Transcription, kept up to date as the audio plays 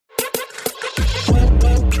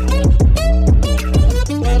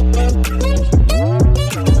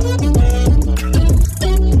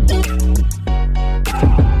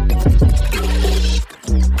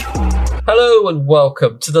Hello and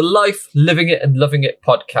welcome to the Life, Living It and Loving It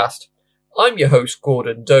podcast. I'm your host,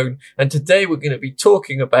 Gordon Doan, and today we're going to be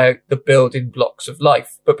talking about the building blocks of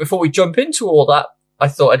life. But before we jump into all that, I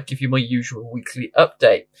thought I'd give you my usual weekly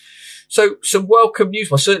update. So some welcome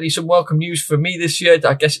news, well certainly some welcome news for me this year.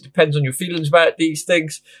 I guess it depends on your feelings about these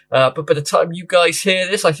things. But by the time you guys hear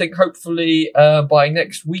this, I think hopefully by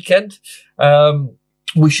next weekend,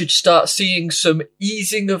 we should start seeing some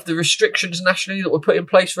easing of the restrictions nationally that were put in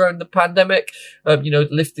place around the pandemic.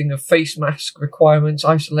 Lifting of face mask requirements,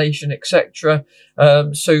 isolation, etc.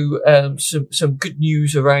 Some good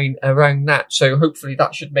news around that. So hopefully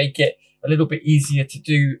that should make it a little bit easier to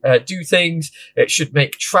do things. It should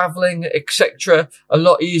make traveling, etc. a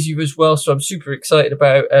lot easier as well. So I'm super excited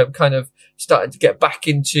about kind of starting to get back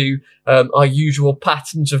into our usual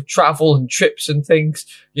patterns of travel and trips and things.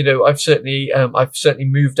 You know, I've certainly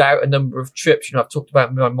moved out a number of trips. You know, I've talked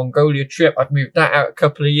about my Mongolia trip. I've moved that out a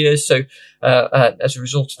couple of years. So as a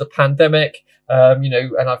result of the pandemic.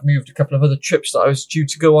 And I've moved a couple of other trips that I was due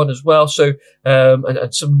to go on as well. So,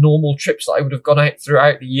 and some normal trips that I would have gone out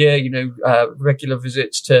throughout the year, regular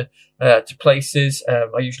visits to places.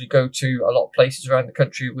 I usually go to a lot of places around the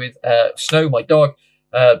country with, Snow, my dog,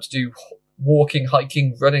 to do walking,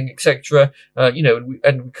 hiking, running, etc. And we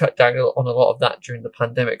cut down on a lot of that during the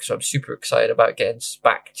pandemic. So I'm super excited about getting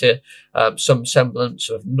back to some semblance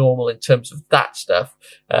of normal in terms of that stuff,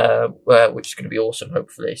 which is going to be awesome,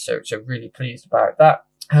 hopefully. So really pleased about that.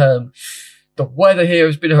 The weather here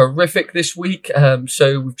has been horrific this week.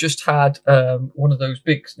 So we've just had one of those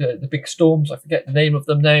big storms. I forget the name of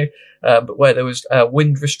them now, but where there was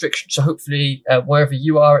wind restrictions. So hopefully wherever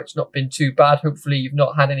you are, it's not been too bad. Hopefully you've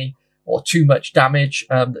not had any or too much damage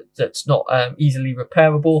that's not easily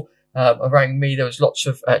repairable. Around me, there was lots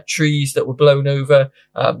of trees that were blown over,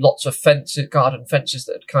 lots of garden fences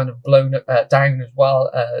that had kind of blown down as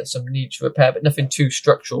well. Some need to repair, but nothing too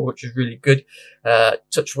structural, which is really good.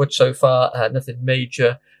 Touch wood so far, nothing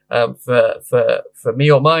major for me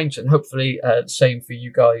or mine, and hopefully the same for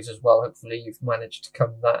you guys as well. Hopefully you've managed to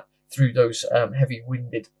come through those heavy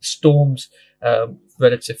winded storms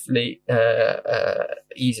relatively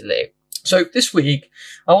easily. So this week,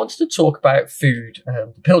 I wanted to talk about food.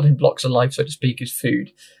 The building blocks of life, so to speak, is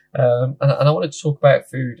food. And I wanted to talk about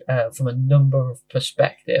food from a number of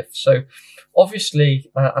perspectives. So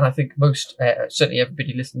obviously, and I think certainly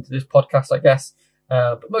everybody listening to this podcast, I guess,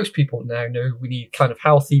 but most people now know we need kind of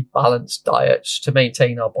healthy, balanced diets to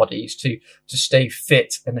maintain our bodies, to stay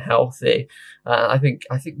fit and healthy. I think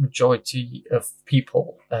majority of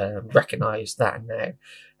people recognize that now.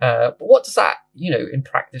 But what does that, in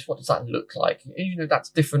practice, what does that look like? That's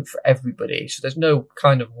different for everybody. So there's no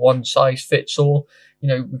kind of one size fits all. We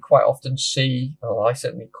quite often see, or I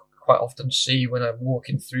certainly quite often see when I'm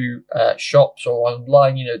walking through shops or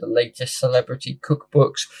online, the latest celebrity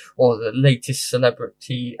cookbooks or the latest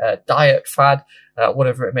celebrity diet fad,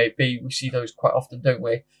 whatever it may be. We see those quite often, don't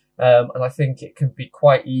we? And I think it can be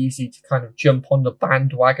quite easy to kind of jump on the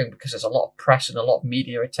bandwagon because there's a lot of press and a lot of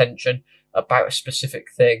media attention about a specific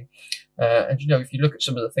thing. And if you look at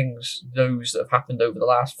some of the things, those that have happened over the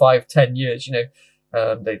last 5-10 years,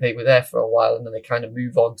 they were there for a while and then they kind of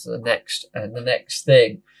move on to the next and the next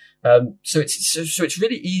thing. So it's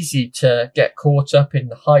really easy to get caught up in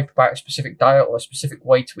the hype about a specific diet or a specific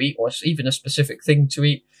way to eat or even a specific thing to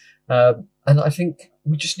eat. And I think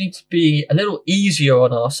we just need to be a little easier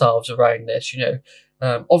on ourselves around this,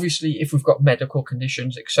 obviously if we've got medical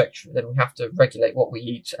conditions, etc., then we have to regulate what we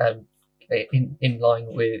eat,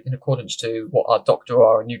 in accordance to what our doctor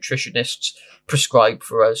or our nutritionists prescribe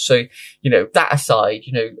for us. So, that aside,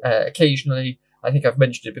 occasionally, I think I've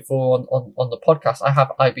mentioned it before on the podcast, I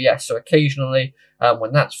have IBS. So occasionally,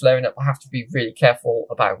 when that's flaring up, I have to be really careful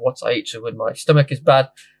about what I eat. So when my stomach is bad,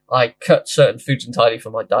 I cut certain foods entirely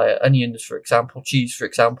from my diet. Onions, for example, cheese, for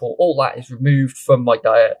example, all that is removed from my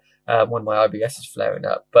diet, when my IBS is flaring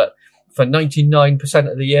up. But for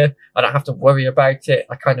 99% of the year, I don't have to worry about it.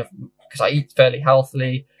 Because I eat fairly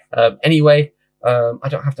healthily, anyway, I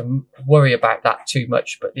don't have to worry about that too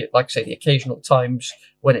much. But like I say, the occasional times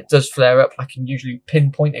when it does flare up, I can usually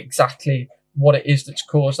pinpoint exactly what it is that's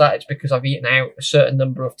caused that. It's because I've eaten out a certain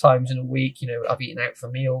number of times in a week. I've eaten out for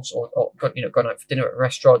meals or gone out for dinner at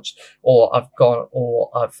restaurants, or I've got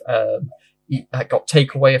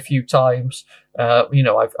takeaway a few times.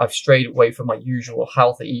 I've strayed away from my usual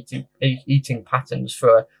healthy eating patterns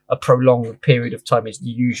for a prolonged period of time is the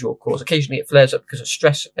usual cause. Occasionally it flares up because of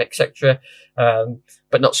stress, etc.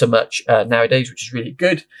 But not so much nowadays, which is really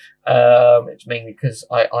good. It's mainly because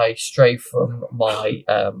I stray from my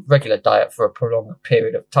regular diet for a prolonged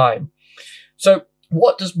period of time. So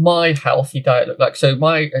what does my healthy diet look like? So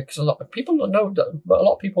because a lot of people know, but a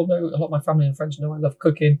lot of people know, a lot of my family and friends know I love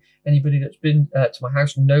cooking. Anybody that's been to my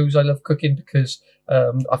house knows I love cooking because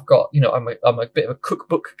I've got, I'm a bit of a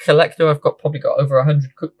cookbook collector. I've probably got over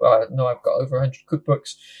 100 I've got over 100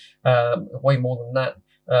 cookbooks, way more than that.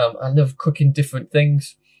 I love cooking different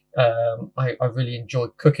things. I really enjoy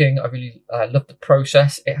cooking. I love the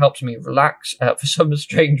process. It helps me relax for some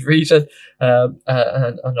strange reason.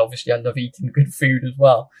 And obviously I love eating good food as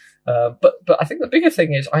well. But I think the bigger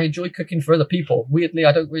thing is I enjoy cooking for other people. Weirdly,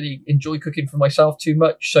 I don't really enjoy cooking for myself too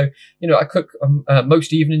much. So, I cook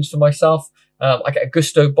most evenings for myself. I get a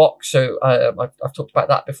Gusto box. So I've talked about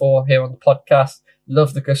that before here on the podcast.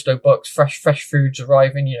 Love the Gusto box. Fresh foods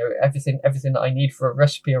arriving. Everything that I need for a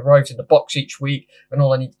recipe arrives in the box each week, and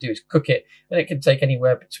all I need to do is cook it. And it can take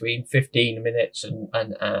anywhere between 15 minutes and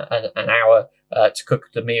an hour to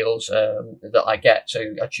cook the meals that I get.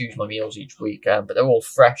 So I choose my meals each week, but they're all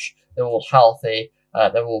fresh. They're all healthy.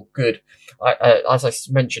 They're all good. As I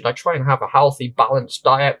mentioned, I try and have a healthy, balanced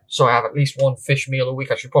diet. So I have at least one fish meal a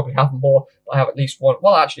week. I should probably have more, but I have at least one.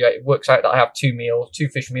 Well, actually, it works out that I have two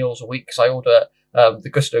fish meals a week because I order the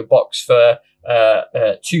Gusto box for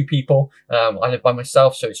 2 people. I live by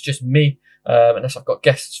myself, so it's just me, unless I've got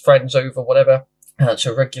guests, friends over, whatever.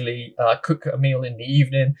 So regularly cook a meal in the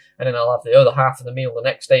evening, and then I'll have the other half of the meal the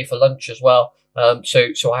next day for lunch as well.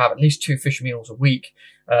 So I have at least 2 fish meals a week.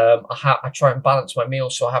 I try and balance my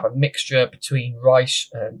meals, so I have a mixture between rice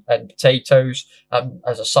and potatoes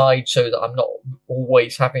as a side, so that I'm not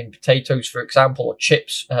always having potatoes, for example, or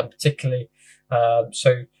chips particularly. I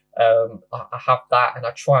have that, and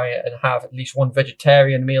I try and have at least one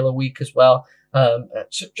vegetarian meal a week as well.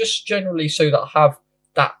 So just generally so that I have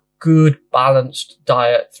that good balanced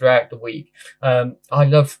diet throughout the week. I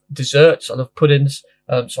love desserts. I love puddings.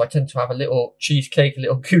 So I tend to have a little cheesecake, a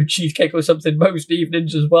little good cheesecake or something most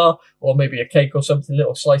evenings as well, or maybe a cake or something, a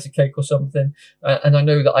little slice of cake or something. And I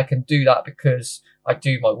know that I can do that because I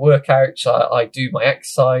do my workouts. I do my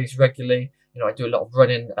exercise regularly. I do a lot of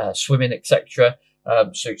running, swimming, etc.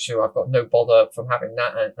 So I've got no bother from having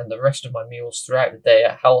that, and the rest of my meals throughout the day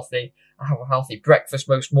are healthy. I have a healthy breakfast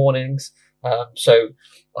most mornings. So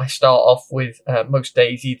I start off with, most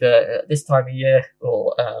days either this time of year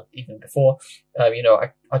or, even before, I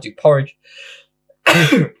do porridge.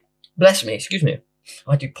 Bless me, excuse me.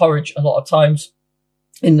 I do porridge a lot of times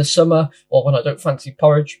in the summer, or when I don't fancy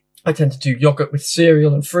porridge. I tend to do yogurt with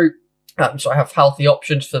cereal and fruit. So I have healthy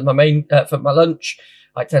options for for my lunch.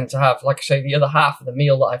 I tend to have, like I say, the other half of the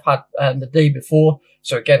meal that I've had the day before.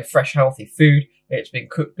 So again, fresh, healthy food. It's been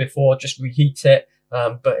cooked before, just reheat it.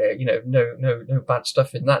 But no bad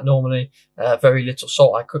stuff in that normally. Very little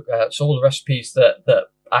salt. I cook, so all the recipes that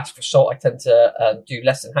ask for salt, I tend to do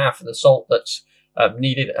less than half of the salt that's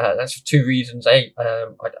needed. That's for 2 reasons. I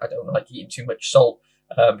don't like eating too much salt.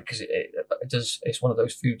 Because it's one of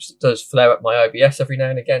those foods that does flare up my IBS every now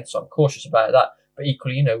and again, so I'm cautious about that. But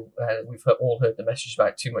equally, we've all heard the message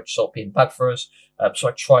about too much salt being bad for us, so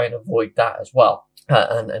I try and avoid that as well.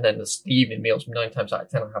 And then the evening meals, 9 times out of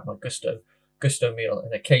 10, I have my Gusto meal,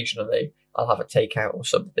 and occasionally I'll have a takeout or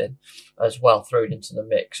something as well thrown into the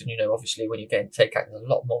mix. And obviously when you're getting takeout, there's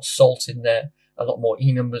a lot more salt in there, a lot more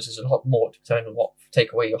E numbers, there's a lot more depending on what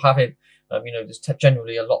takeaway you're having. There's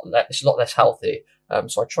generally it's a lot less healthy.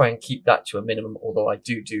 So I try and keep that to a minimum, although I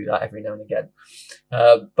do that every now and again.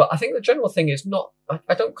 But I think the general thing is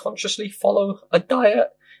I don't consciously follow a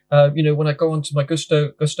diet. When I go onto my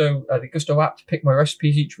the Gusto app to pick my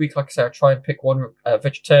recipes each week, like I say, I try and pick one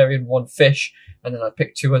vegetarian, one fish, and then I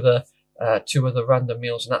pick two other random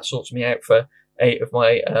meals, and that sorts me out for 8 of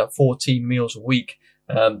my 14 meals a week.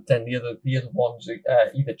 Then the other ones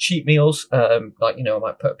are either cheat meals, I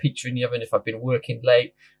might put a pizza in the oven if I've been working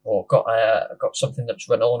late, or got something that's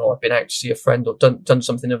run on, or I've been out to see a friend, or done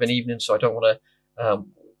something of an evening, so I don't want to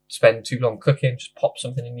spend too long cooking. Just pop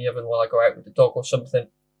something in the oven while I go out with the dog or something.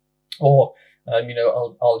 Or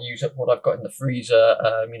I'll use up what I've got in the freezer.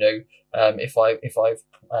 If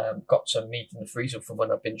I've got some meat in the freezer from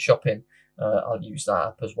when I've been shopping, I'll use that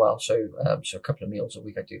up as well. So a couple of meals a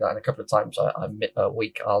week I do that, and a couple of times a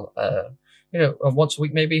week I'll once a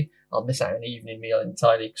week maybe I'll miss out an evening meal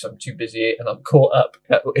entirely because I'm too busy and I'm caught up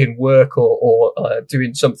in work or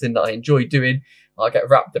doing something that I enjoy doing. I'll get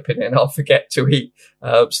wrapped up in it and I'll forget to eat.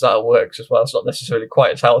 So that works as well. It's not necessarily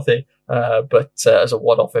quite as healthy, but as a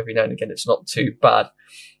one-off every now and again, it's not too bad.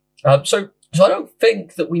 So So I don't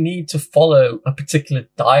think that we need to follow a particular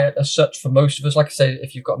diet as such for most of us. Like I say,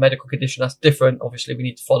 if you've got a medical condition, that's different. Obviously, we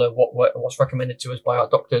need to follow what's recommended to us by our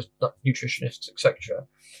doctors, nutritionists, etc.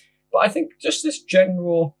 But I think just this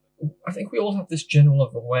general, I think we all have this general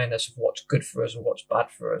of awareness of what's good for us and what's bad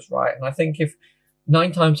for us, right? And I think if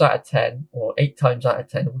 9 times out of 10 or 8 times out of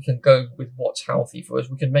 10, we can go with what's healthy for us,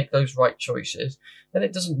 we can make those right choices, then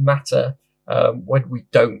it doesn't matter when we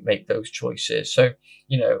don't make those choices. So,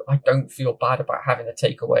 I don't feel bad about having a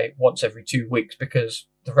takeaway once every 2 weeks because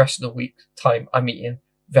the rest of the week time I'm eating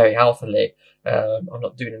very healthily. I'm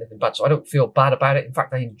not doing anything bad. So I don't feel bad about it. In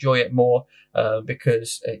fact, I enjoy it more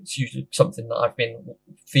because it's usually something that I've been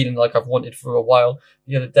feeling like I've wanted for a while.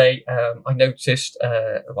 The other day, I noticed,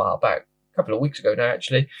 about a couple of weeks ago now,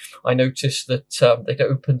 actually, I noticed that they'd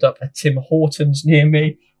opened up a Tim Hortons near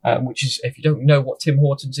me. Which is, if you don't know what Tim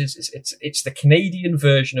Hortons is, it's the Canadian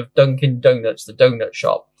version of Dunkin' Donuts, the donut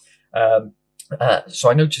shop. So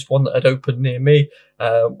I noticed one that had opened near me,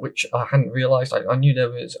 which I hadn't realised. I knew there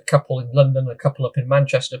was a couple in London, a couple up in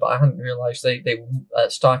Manchester, but I hadn't realised they were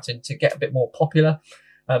starting to get a bit more popular.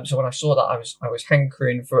 So when I saw that, I was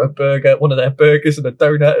hankering for a burger, one of their burgers and a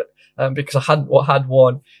donut, because I hadn't had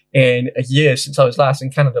one in a year since I was last in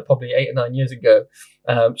Canada, probably 8 or 9 years ago.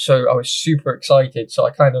 So I was super excited. So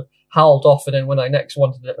I kind of howled off. And then when I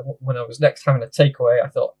was next having a takeaway, I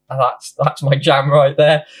thought, that's my jam right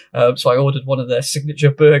there. So I ordered one of their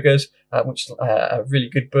signature burgers, which is a really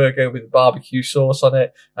good burger with barbecue sauce on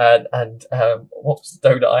it. And what was the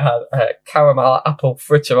donut I had? Caramel apple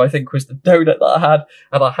fritter, I think, was the donut that I had.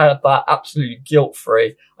 And I had that absolutely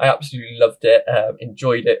guilt-free. I absolutely loved it,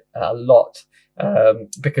 enjoyed it a lot.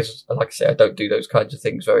 Because, like I say, I don't do those kinds of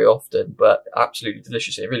things very often, but absolutely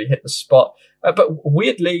delicious. It really hit the spot. But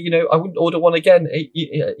weirdly, I wouldn't order one again,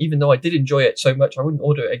 even though I did enjoy it so much. I wouldn't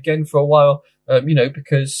order it again for a while,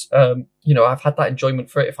 because, I've had that enjoyment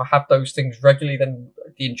for it. If I have those things regularly, then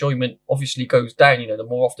the enjoyment obviously goes down. The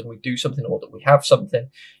more often we do something or that we have something,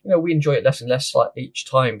 we enjoy it less and less like each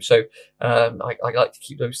time. So, I like to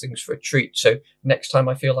keep those things for a treat. So next time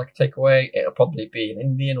I feel like a takeaway, it'll probably be an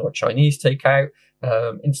Indian or a Chinese takeout.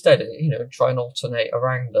 Instead, try and alternate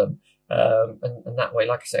around them. And that way,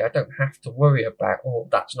 like I say, I don't have to worry about,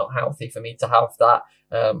 that's not healthy for me to have that.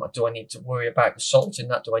 Do I need to worry about the salt in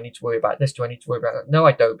that? Do I need to worry about this? Do I need to worry about that? No,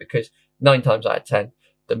 I don't, because 9 times out of 10,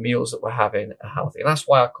 the meals that we're having are healthy. And that's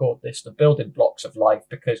why I called this the building blocks of life,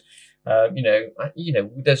 because,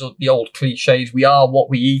 there's the old cliches. We are what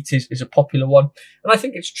we eat is a popular one. And I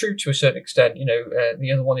think it's true to a certain extent.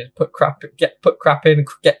 The other one is put crap in and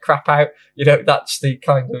get crap out. That's the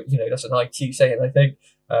kind of, that's an IT saying, I think.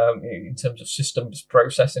 In terms of systems,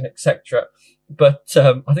 processing, etc. But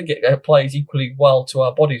I think it applies equally well to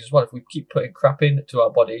our bodies as well. If we keep putting crap into our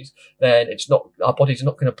bodies, then our bodies are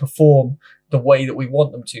not going to perform the way that we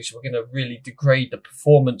want them to. So we're going to really degrade the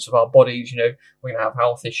performance of our bodies. We're going to have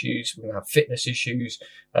health issues, we're going to have fitness issues,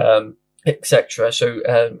 etc. So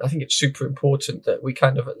I think it's super important that we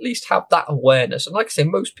kind of at least have that awareness. And like I say,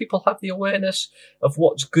 most people have the awareness of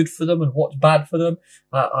what's good for them and what's bad for them.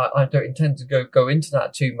 I don't intend to go into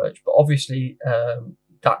that too much, but obviously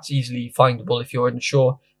that's easily findable if you're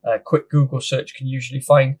unsure. Quick Google search can usually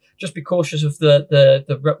find. Just be cautious of the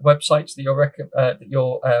websites that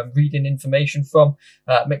you're reading information from.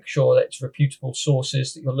 Make sure that it's reputable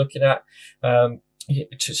sources that you're looking at.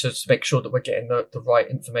 To make sure that we're getting the right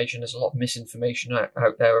information. There's a lot of misinformation out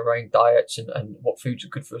there around diets and what foods are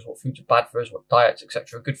good for us, what foods are bad for us, what diets,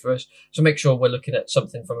 etc. are good for us. So make sure we're looking at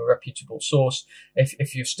something from a reputable source.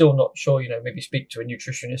 If you're still not sure, maybe speak to a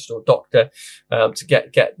nutritionist or doctor to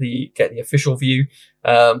get the official view.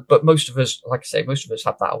 But most of us, like I say,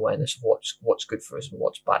 have that awareness of what's good for us and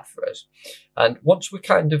what's bad for us. And once we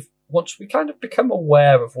kind of become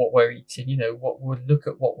aware of what we're eating, what we look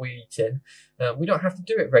at what we're eating, we don't have to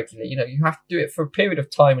do it regularly. You have to do it for a period of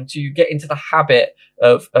time until you get into the habit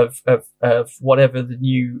of whatever the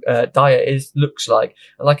new diet looks like.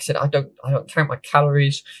 And like I said, I don't count my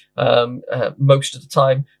calories most of the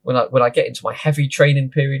time when I get into my heavy training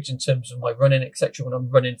periods in terms of my running, etc. When I'm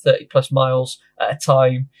running 30 plus miles at a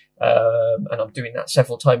time. And I'm doing that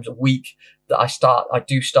several times a week, that I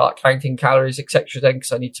do start counting calories, etc. then,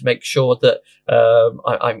 because I need to make sure that,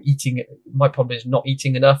 I'm eating. My problem is not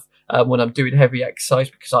eating enough, when I'm doing heavy exercise,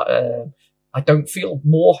 because I don't feel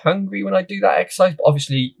more hungry when I do that exercise. But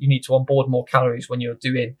obviously you need to onboard more calories when you're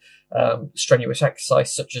doing, strenuous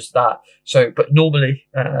exercise such as that. So, but normally,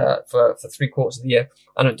 for 3/4 of the year,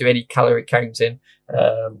 I don't do any calorie counting.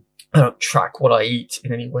 I don't track what I eat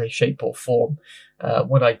in any way, shape, or form.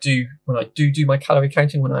 When I do my calorie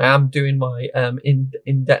counting, when I am doing my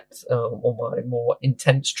in depth or my more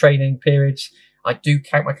intense training periods, I do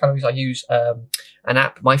count my calories. I use an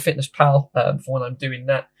app, MyFitnessPal, for when I'm doing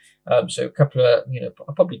that. So a couple of,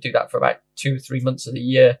 I'll probably do that for about 2 or 3 months of the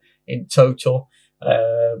year in total.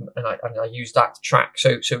 And I use that to track.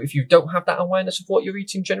 So if you don't have that awareness of what you're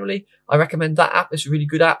eating generally, I recommend that app. It's a really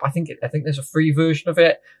good app. I think there's a free version of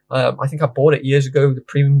it. I think I bought it years ago, the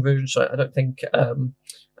premium version. So I don't think,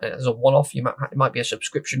 as a one-off, it might be a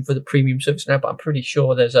subscription for the premium service now, but I'm pretty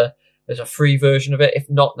sure there's a free version of it. If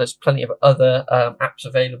not, there's plenty of other, apps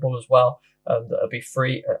available as well. That'll be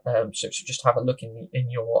free. So just have a look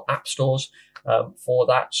in your app stores, for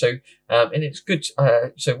that. So, and it's good.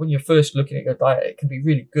 So when you're first looking at your diet, it can be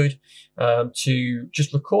really good, to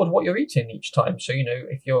just record what you're eating each time. So,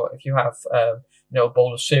 if you have, a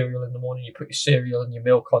bowl of cereal in the morning, you put your cereal and your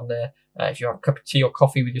milk on there. If you have a cup of tea or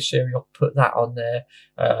coffee with your cereal, put that on there.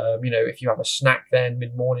 If you have a snack then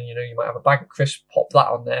mid-morning, you might have a bag of crisps, pop that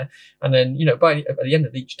on there. And then, by the end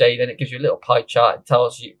of each day, then it gives you a little pie chart. It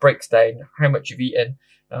tells you, it breaks down how much you've eaten.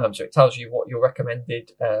 So it tells you what your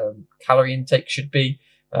recommended, calorie intake should be,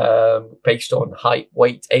 based on height,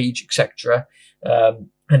 weight, age, etc.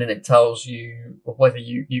 And then it tells you whether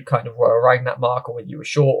you kind of were around that mark, or whether you were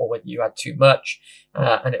short, or whether you had too much.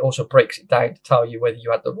 And it also breaks it down to tell you whether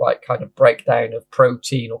you had the right kind of breakdown of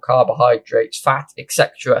protein or carbohydrates, fat,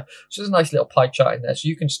 etc. So there's a nice little pie chart in there. So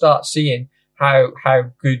you can start seeing how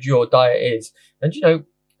good your diet is. And,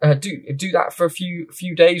 do that for a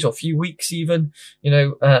few days or few weeks even,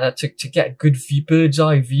 to get a good bird's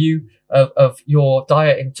eye view of your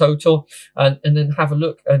diet in total, and then have a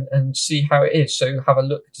look and see how it is. So have a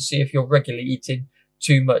look to see if you're regularly eating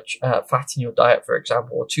too much fat in your diet, for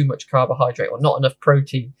example, or too much carbohydrate, or not enough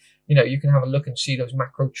protein. You can have a look and see those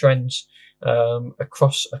macro trends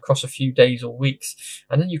across a few days or weeks,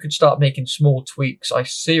 and then you can start making small tweaks. I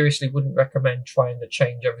seriously wouldn't recommend trying to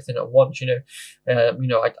change everything at once.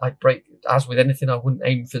 I'd break, as with anything, I wouldn't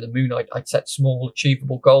aim for the moon. I'd set small,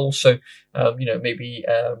 achievable goals. So, maybe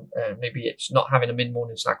it's not having a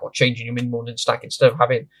mid-morning snack, or changing your mid-morning snack. Instead of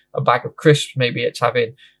having a bag of crisps, maybe it's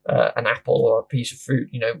having an apple or a piece of fruit.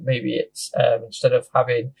 Maybe it's instead of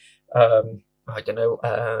having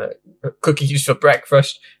cookies for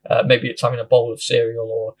breakfast, maybe it's having a bowl of cereal,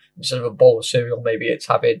 or instead of a bowl of cereal, maybe it's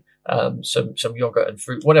having some yogurt and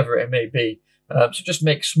fruit, whatever it may be. So just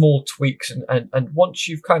make small tweaks, and once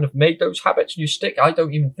you've kind of made those habits and you stick, I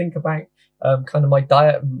don't even think about kind of my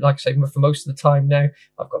diet. Like I say, for most of the time now,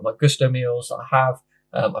 I've got my gusto meals that I have.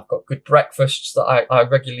 I've got good breakfasts that I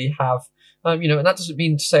regularly have. And that doesn't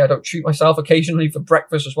mean to say I don't treat myself occasionally for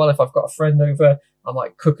breakfast as well. If I've got a friend over, I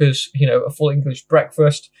might cook us, a full English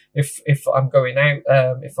breakfast. If I'm going out,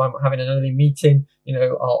 if I'm having an early meeting,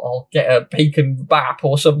 I'll get a bacon bap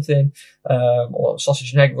or something, or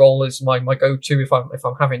sausage and egg roll is my go-to if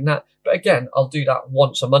I'm having that. But again, I'll do that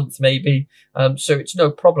once a month maybe. So it's no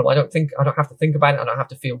problem. I don't have to think about it. I don't have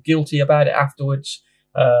to feel guilty about it afterwards.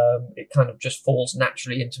 It kind of just falls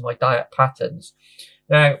naturally into my diet patterns.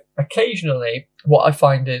 Now, occasionally, what I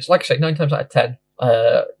find is, like I say, 9 times out of 10,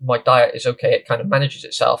 my diet is okay. It kind of manages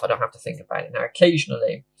itself. I don't have to think about it. Now,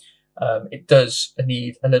 occasionally, it does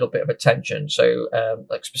need a little bit of attention. So,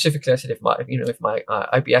 like specifically, I said, if my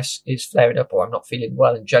IBS is flaring up, or I'm not feeling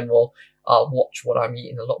well in general, I'll watch what I'm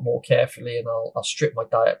eating a lot more carefully, and I'll strip my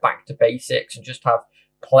diet back to basics and just have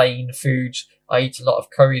plain foods. I eat a lot of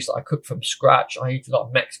curries that I cook from scratch. I eat a lot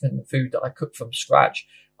of Mexican food that I cook from scratch.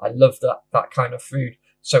 I love that kind of food.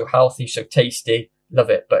 So healthy, so tasty. Love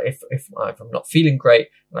it. But if I'm not feeling great,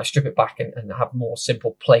 and I strip it back and have more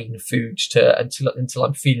simple, plain foods until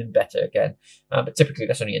I'm feeling better again. But typically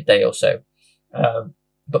that's only a day or so.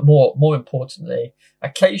 But more importantly,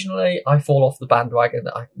 occasionally I fall off the bandwagon.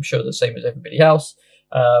 I'm sure the same as everybody else.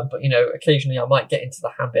 But occasionally I might get into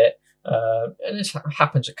the habit. And this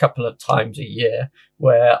happens a couple of times a year,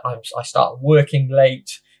 where I start working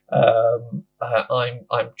late.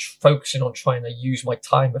 I'm focusing on trying to use my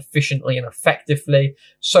time efficiently and effectively,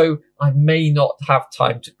 so I may not have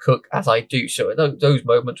time to cook as I do. So at those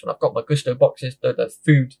moments when I've got my gusto boxes, the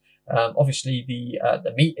food, obviously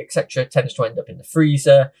the meat, etc., tends to end up in the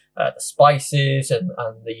freezer. The spices and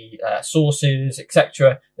the sauces,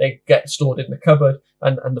 etc., they get stored in the cupboard,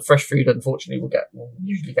 and the fresh food, unfortunately, will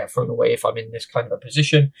usually get thrown away if I'm in this kind of a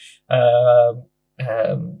position.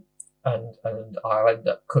 And I'll end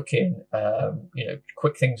up cooking,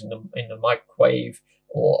 quick things in the microwave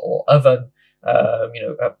or oven,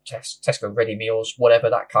 Tesco ready meals, whatever,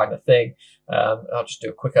 that kind of thing. I'll just do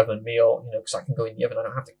a quick oven meal, because I can go in the oven. I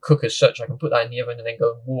don't have to cook as such. I can put that in the oven and then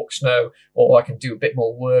go and walk snow, or I can do a bit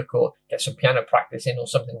more work or get some piano practice in or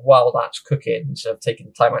something while that's cooking, instead of taking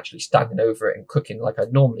the time actually standing over it and cooking like I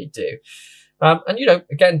normally do.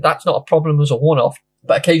 Again, that's not a problem as a one-off.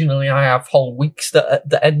 But occasionally I have whole weeks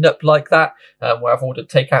that end up like that, where I've ordered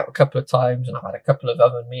takeout a couple of times and I've had a couple of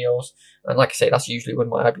oven meals. And like I say, that's usually when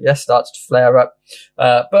my IBS starts to flare up.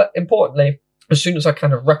 But importantly, as soon as I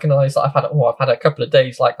kind of recognize that I've had a couple of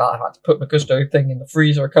days like that, I've had to put my Gusto thing in the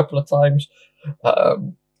freezer a couple of times. At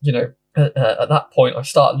that point, I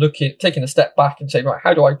start taking a step back and saying, right,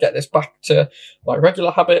 how do I get this back to my regular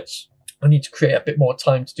habits? I need to create a bit more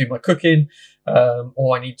time to do my cooking,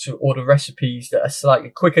 or I need to order recipes that are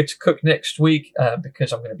slightly quicker to cook next week,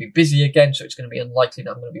 because I'm going to be busy again. So it's going to be unlikely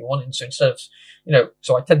that I'm going to be wanting. So instead of,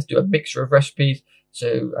 so I tend to do a mixture of recipes.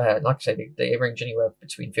 So, like I say, they range anywhere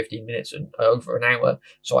between 15 minutes and over an hour.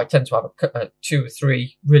 So I tend to have 2 or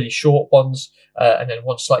 3 really short ones, and then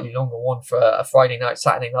one slightly longer one for a Friday night,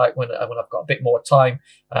 Saturday night when I've got a bit more time,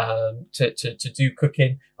 to do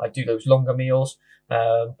cooking. I do those longer meals.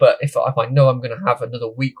 But if I know I'm going to have another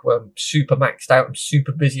week where I'm super maxed out, I'm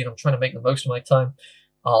super busy and I'm trying to make the most of my time,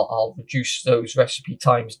 I'll reduce those recipe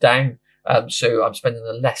times down. So I'm spending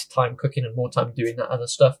less time cooking and more time doing that other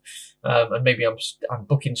stuff. And maybe I'm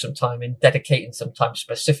booking some time in, dedicating some time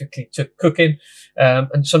specifically to cooking.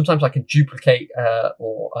 And sometimes I can duplicate,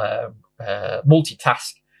 or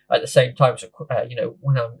multitask at the same time. So,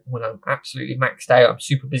 when I'm absolutely maxed out, I'm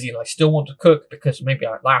super busy and I still want to cook because maybe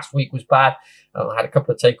last week was bad. I had a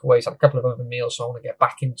couple of takeaways, had a couple of oven meals, so I want to get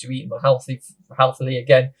back into eating healthily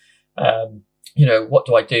again. What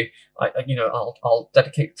do I do? I'll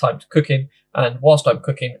dedicate time to cooking, and whilst I'm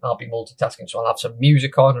cooking, I'll be multitasking. So I'll have some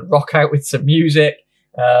music on and rock out with some music,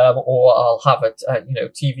 or I'll have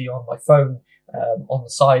TV on my phone, on the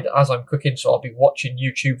side as I'm cooking. So I'll be watching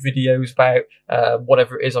YouTube videos about,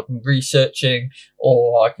 whatever it is I've been researching,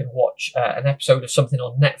 or I can watch, an episode of something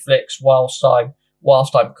on Netflix whilst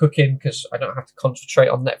I'm cooking, because I don't have to concentrate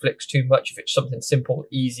on Netflix too much. If it's something simple,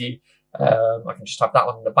 easy, I can just have that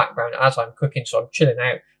on in the background as I'm cooking. So I'm chilling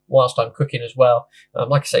out whilst I'm cooking as well.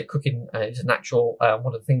 Like I say, cooking is a natural,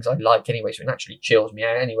 one of the things I like anyway. So it naturally chills me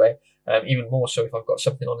out anyway. Even more so if I've got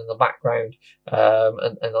something on in the background,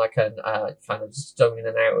 and I can, kind of zone in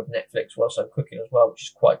and out of Netflix whilst I'm cooking as well, which is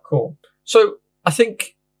quite cool. So I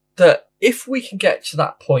think that if we can get to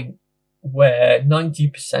that point where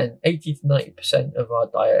 80 to 90% of our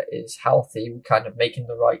diet is healthy, we're kind of making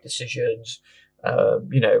the right decisions,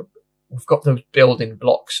 we've got those building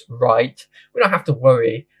blocks right. We don't have to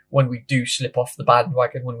worry when we do slip off the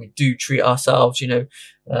bandwagon, when we do treat ourselves.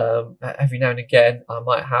 Every now and again, I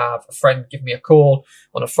might have a friend give me a call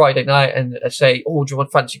on a Friday night and say, "Oh, do you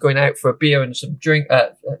want fancy going out for a beer and some drink,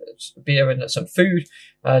 beer and some food?"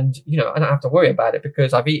 And, I don't have to worry about it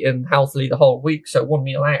because I've eaten healthily the whole week. So one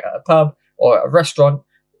meal out at a pub or at a restaurant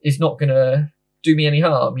is not going to do me any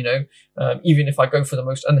harm, even if I go for the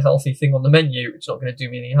most unhealthy thing on the menu, it's not going to do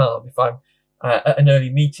me any harm. If I'm at an early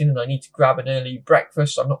meeting and I need to grab an early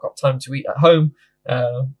breakfast, I've not got time to eat at home,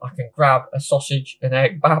 I can grab a sausage, an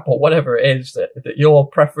egg, bap, or whatever it is that your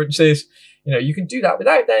preference is. You can do that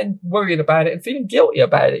without then worrying about it and feeling guilty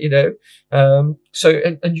about it,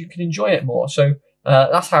 and you can enjoy it more. So,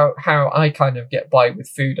 that's how I kind of get by with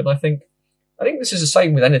food. And I think this is the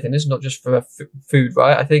same with anything. It's not just for food,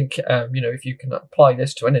 right? I think, if you can apply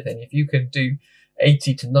this to anything, if you can do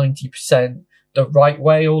 80 to 90% the right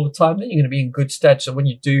way all the time, then you're going to be in good stead. So when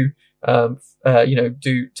you do,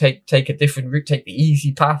 take a different route, take the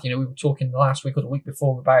easy path. We were talking last week or the week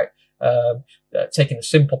before about, taking the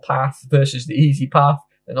simple path versus the easy path.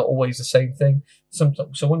 They're not always the same thing. So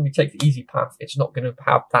when we take the easy path, it's not going to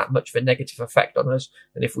have that much of a negative effect on us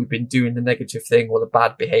than if we've been doing the negative thing or the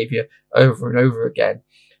bad behavior over and over again.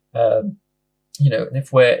 And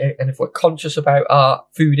if we're conscious about our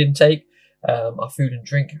food intake, our food and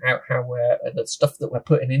drink, how we're, the stuff that we're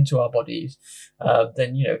putting into our bodies,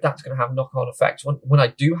 then, that's going to have knock-on effects. When I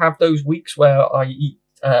do have those weeks where I eat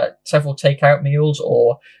several takeout meals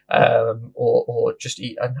or just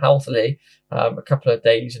eat unhealthily, a couple of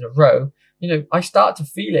days in a row, I start to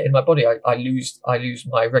feel it in my body. I lose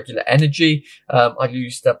my regular energy. I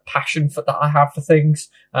lose the passion that I have for things.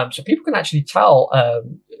 So people can actually tell,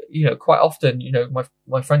 quite often,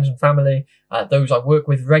 my friends and family, those I work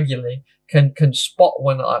with regularly can spot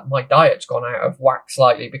when my diet's gone out of whack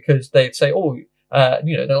slightly, because they'd say, "Oh,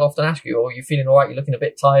 they'll often ask you, "Oh, are you feeling all right? You're looking a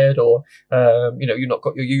bit tired, or you've not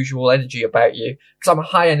got your usual energy about you." Because I'm a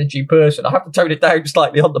high energy person, I have to tone it down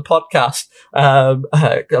slightly on the podcast a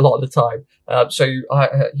lot of the time. So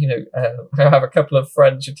I have a couple of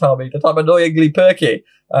friends who tell me that I'm annoyingly perky.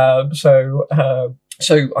 So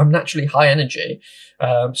I'm naturally high energy.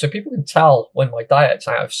 So people can tell when my diet's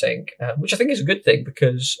out of sync, which I think is a good thing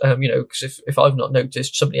because, because if I've not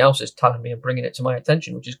noticed, somebody else is telling me and bringing it to my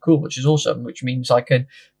attention, which is cool, which is awesome, which means I can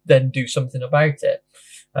then do something about it.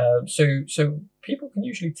 So people can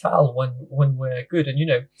usually tell when we're good.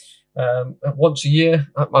 And, once a year,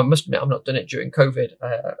 I must admit, I've not done it during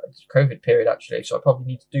COVID period actually. So I probably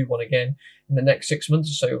need to do one again in the next 6 months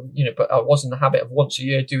or so, but I was in the habit of once a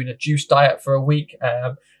year doing a juice diet for a week,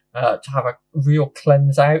 to have a real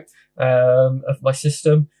cleanse out, of my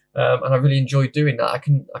system. And I really enjoy doing that. I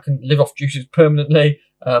can live off juices permanently.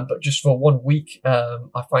 But just for 1 week,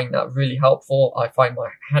 I find that really helpful. I find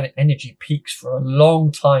my energy peaks for a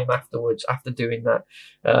long time afterwards after doing that.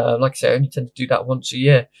 Like I say, I only tend to do that once a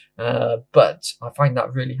year. But I find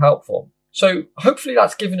that really helpful. So hopefully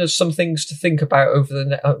that's given us some things to think about over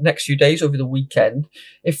the next few days, over the weekend.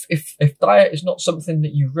 If diet is not something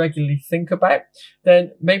that you regularly think about,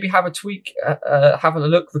 then maybe have a tweak, have a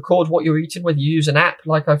look, record what you're eating, whether you use an app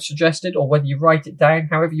like I've suggested, or whether you write it down,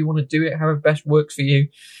 however you want to do it, however best works for you.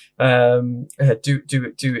 Do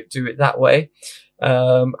it that way.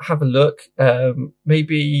 Have a look.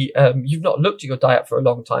 Maybe you've not looked at your diet for a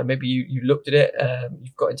long time. Maybe you looked at it,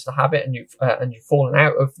 you've got into the habit, and you've fallen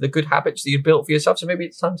out of the good habits that you built for yourself. So maybe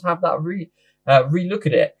it's time to have that re-look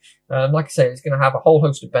at it. Like I say, it's going to have a whole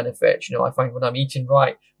host of benefits. I find when I'm eating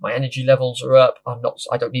right, my energy levels are up.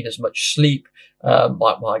 I don't need as much sleep. I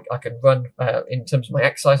can run, in terms of my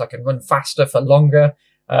exercise, I can run faster for longer.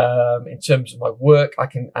 In terms of my work, I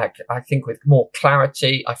think with more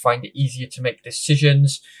clarity. I find it easier to make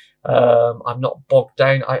decisions. I'm not bogged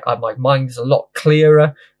down. My mind is a lot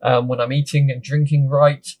clearer, when I'm eating and drinking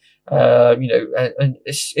right. And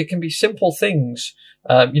it can be simple things,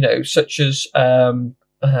 such as,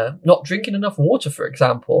 not drinking enough water, for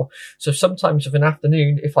example. So sometimes of an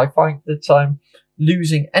afternoon, if I find that I'm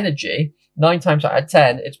losing energy, 9 times out of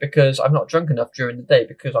 10, it's because I'm not drunk enough during the day,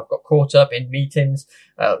 because I've got caught up in meetings,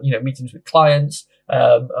 meetings with clients,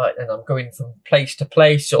 and I'm going from place to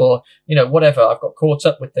place, or, whatever. I've got caught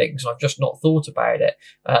up with things and I've just not thought about it.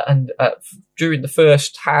 During the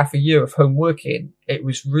first half a year of home working, it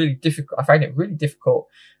was really difficult. I found it really difficult,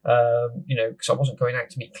 because I wasn't going out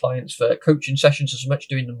to meet clients for coaching sessions as much,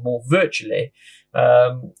 doing them more virtually.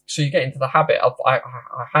 So you get into the habit of, I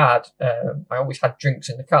always had drinks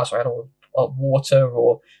in the car. So I had all water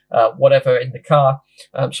or whatever in the car,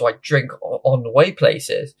 so I drink on the way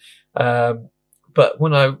places. But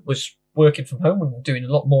when I was working from home and doing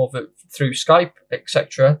a lot more of it through Skype,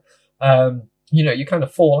 etc., you kind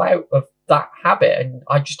of fall out of that habit, and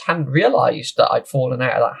I just hadn't realized that I'd fallen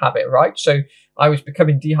out of that habit, right? So I was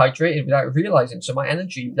becoming dehydrated without realizing. So my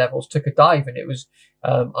energy levels took a dive, and it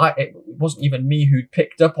wasn't even me who'd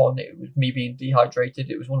picked up on it. It was me being dehydrated.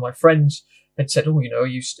 It was one of my friends had said, "Oh, are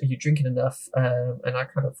you drinking enough?" And I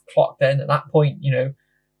kind of clocked then at that point,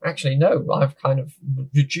 actually, no, I've kind of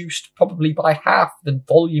reduced probably by half the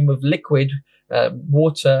volume of liquid,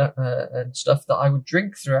 water, and stuff that I would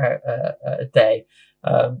drink throughout a day.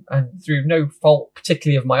 And through no fault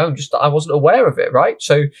particularly of my own, just that I wasn't aware of it, right?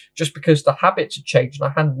 So just because the habits had changed and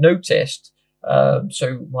I hadn't noticed,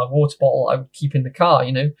 so my water bottle I would keep in the car,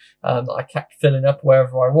 that I kept filling up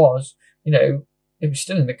wherever I was, it was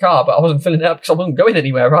still in the car, but I wasn't filling it up because I wasn't going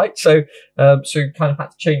anywhere, right? So kind of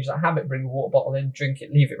had to change that habit, bring a water bottle in, drink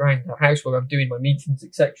it, leave it around the house where I'm doing my meetings,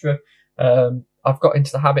 etc. I've got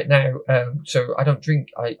into the habit now, so I don't drink.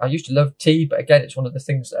 I used to love tea, but again, it's one of the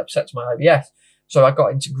things that upsets my IBS. So I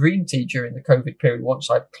got into green tea during the COVID period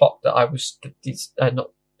once I'd clocked that I was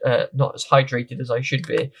not as hydrated as I should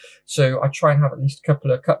be. So I try and have at least a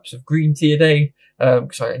couple of cups of green tea a day,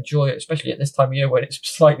 because I enjoy it, especially at this time of year when it's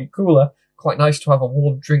slightly cooler. Quite nice to have a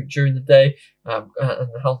warm drink during the day, and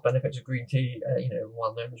the health benefits of green tea,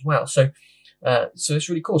 well known as well. So it's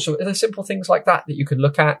really cool. So are there simple things like that you can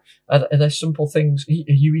look at? Are there simple things? Are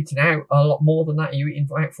you eating out a lot more than that? Are you eating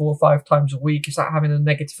out 4 or 5 times a week? Is that having a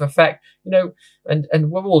negative effect? And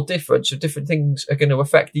we're all different, so different things are going to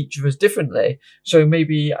affect each of us differently. So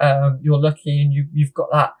maybe you're lucky and you've got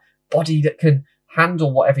that body that can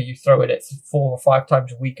handle whatever you throw at it 4 or 5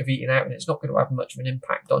 times a week of eating out, and it's not going to have much of an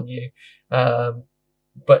impact on you.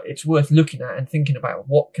 But it's worth looking at and thinking about,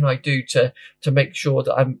 what can I do to make sure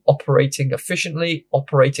that I'm operating efficiently,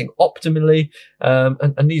 operating optimally.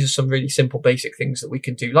 And these are some really simple basic things that we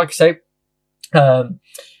can do. Like I say,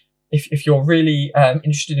 if you're really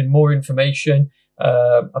interested in more information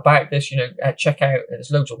about this, check out.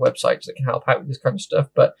 There's loads of websites that can help out with this kind of stuff.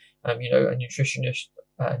 But a nutritionist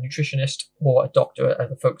or a doctor are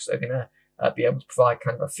the folks that are going to be able to provide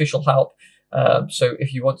kind of official help. So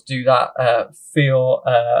if you want to do that,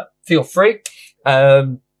 feel free.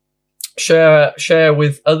 Share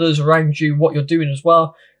with others around you what you're doing as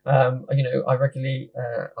well. I regularly,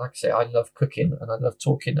 like I say, I love cooking and I love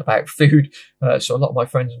talking about food. So a lot of my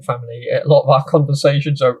friends and family, a lot of our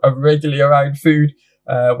conversations are regularly around food.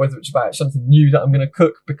 Whether it's about something new that I'm going to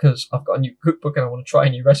cook because I've got a new cookbook and I want to try a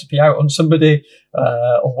new recipe out on somebody,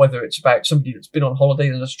 or whether it's about somebody that's been on holiday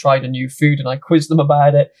and has tried a new food and I quiz them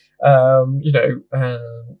about it.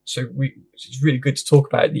 So it's really good to talk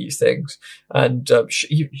about these things and,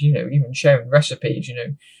 even sharing recipes,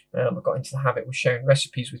 I got into the habit of sharing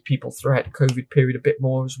recipes with people throughout the COVID period a bit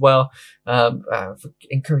more as well, for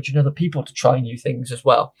encouraging other people to try new things as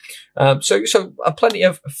well. So plenty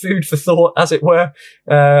of food for thought, as it were,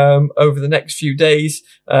 over the next few days.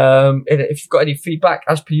 And if you've got any feedback,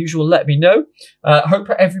 as per usual, let me know. Hope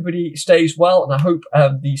everybody stays well, and I hope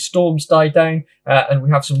the storms die down and we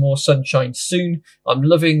have some more sunshine soon. I'm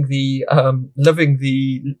loving the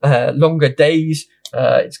longer days.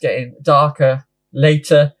 It's getting darker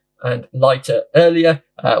later and lighter earlier,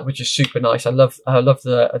 which is super nice. I love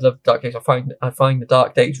the dark days. I find the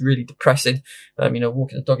dark days really depressing.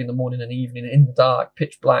 Walking the dog in the morning and evening in the dark,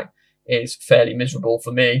 pitch black, is fairly miserable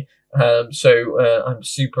for me. So I'm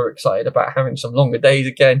super excited about having some longer days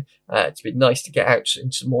again. It's been nice to get out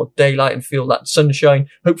in some more daylight and feel that sunshine.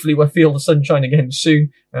 Hopefully we'll feel the sunshine again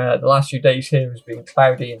soon. The last few days here has been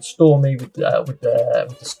cloudy and stormy with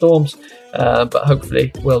the storms. But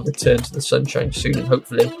hopefully we'll return to the sunshine soon, and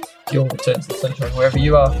hopefully you'll return to the sunshine wherever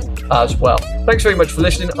you are as well. Thanks very much for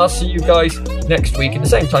listening. I'll see you guys next week at the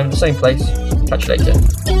same time, the same place. Catch you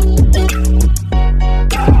later.